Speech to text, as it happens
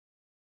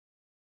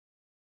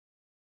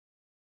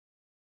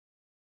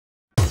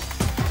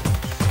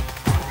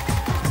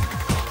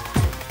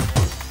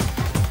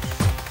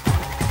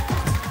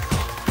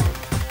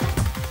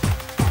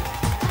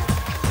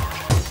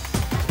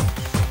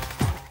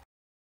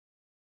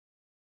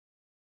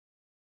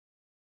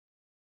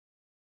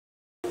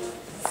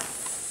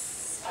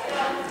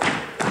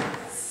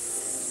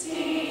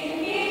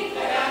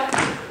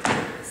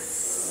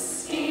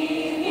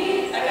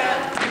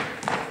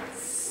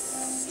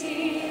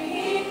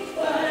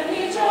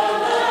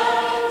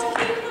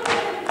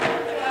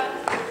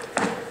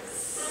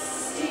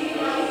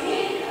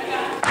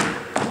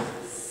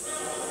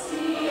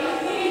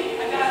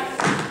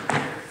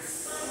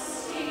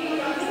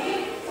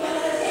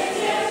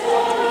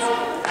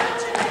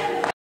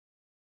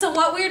So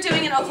what we're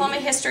doing in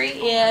Oklahoma History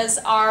is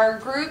our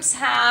groups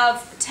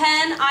have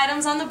 10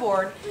 items on the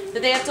board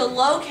that they have to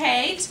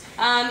locate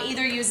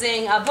either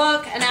using a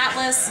book, an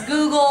atlas,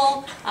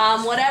 Google,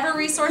 whatever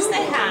resource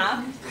they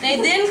have. They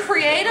then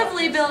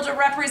creatively build a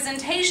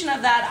representation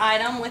of that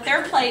item with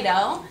their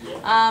Play-Doh.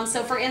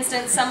 So for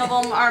instance, some of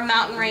them are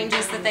mountain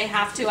ranges that they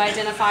have to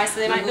identify,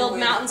 so they might build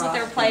mountains with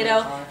their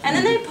Play-Doh, and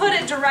then they put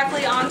it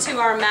directly onto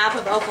our map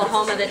of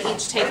Oklahoma that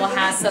each table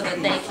has so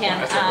that they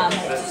can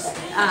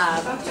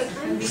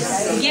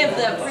give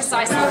the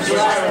precise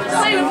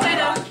location.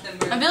 Play-Doh.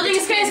 I'm building a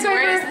skyscraper.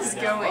 Where is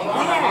this going?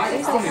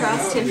 There's the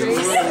cross timbers.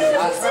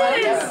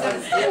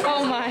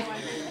 Oh my.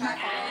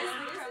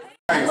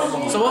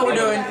 So what we're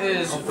doing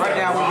is, right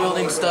now we're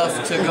building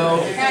stuff to go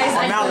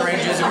on mountain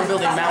ranges, and we're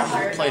building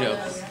mountains with Play-Doh.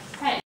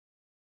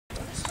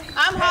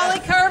 I'm Holly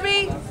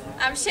Kirby.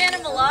 I'm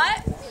Shannon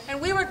Malott. And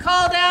we were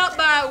called out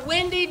by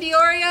Wendy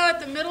Diorio at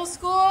the middle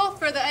school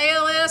for the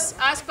ALS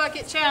Ice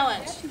Bucket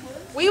Challenge.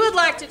 We would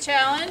like to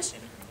challenge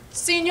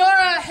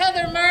Senora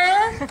Heather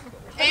Murr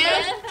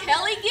and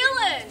Kelly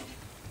Gillen.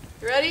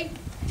 You ready?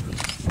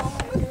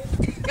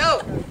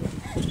 Go!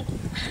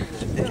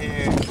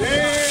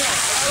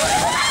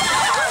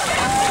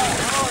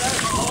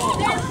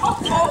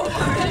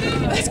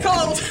 It's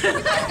cold!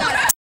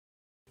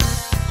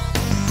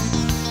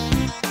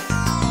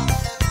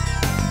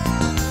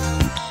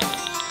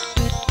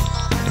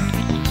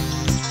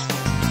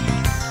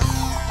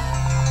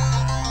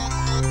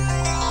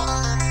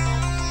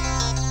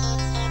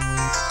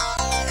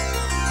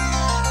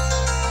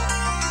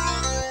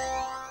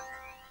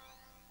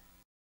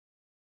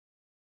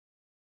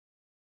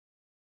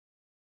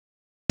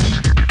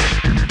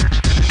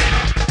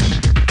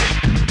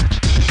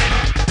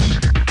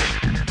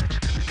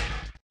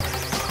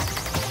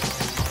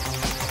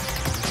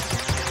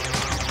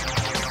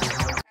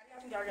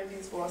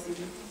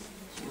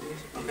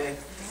 Okay,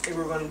 today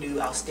we're going to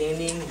do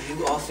Outstanding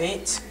New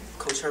Offense.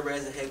 Coach Herbert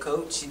as the head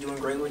coach. She's doing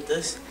great with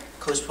us.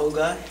 Coach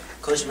Poga,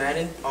 Coach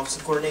Madden,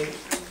 offensive coordinator.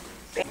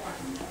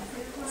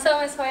 So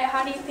Ms. Hoyt,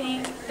 how do you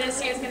think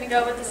this year is going to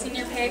go with the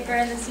senior paper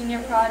and the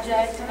senior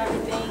project and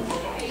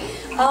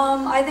everything?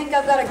 I think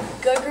I've got a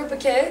good group of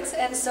kids,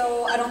 and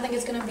so I don't think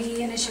it's going to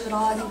be an issue at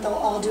all. I think they'll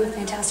all do a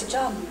fantastic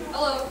job.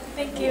 Hello.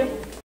 Thank you.